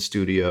or in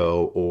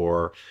studio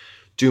or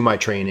do my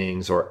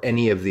trainings or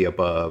any of the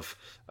above.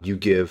 You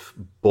give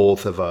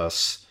both of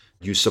us,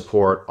 you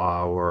support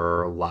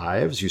our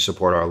lives, you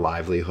support our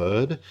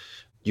livelihood.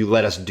 You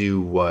let us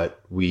do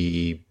what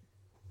we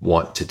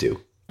want to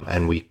do.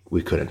 And we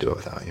couldn't do it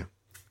without you.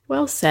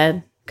 Well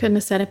said. Couldn't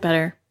have said it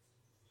better.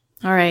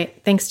 All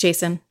right. Thanks,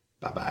 Jason.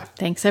 Bye-bye.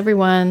 Thanks,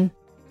 everyone.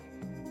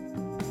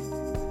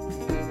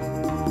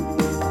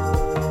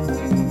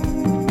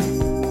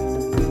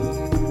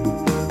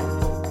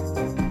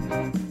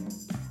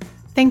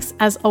 Thanks,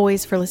 as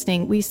always, for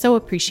listening. We so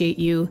appreciate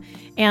you.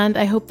 And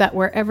I hope that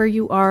wherever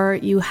you are,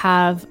 you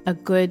have a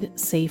good,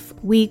 safe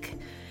week.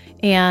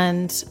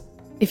 And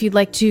if you'd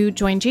like to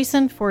join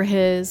Jason for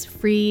his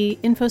free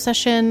info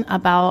session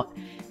about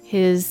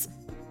his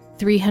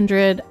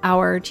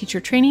 300-hour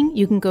teacher training,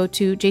 you can go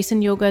to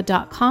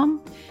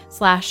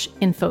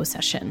jasonyoga.com/info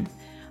session.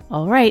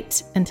 All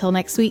right. Until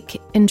next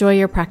week, enjoy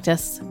your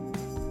practice.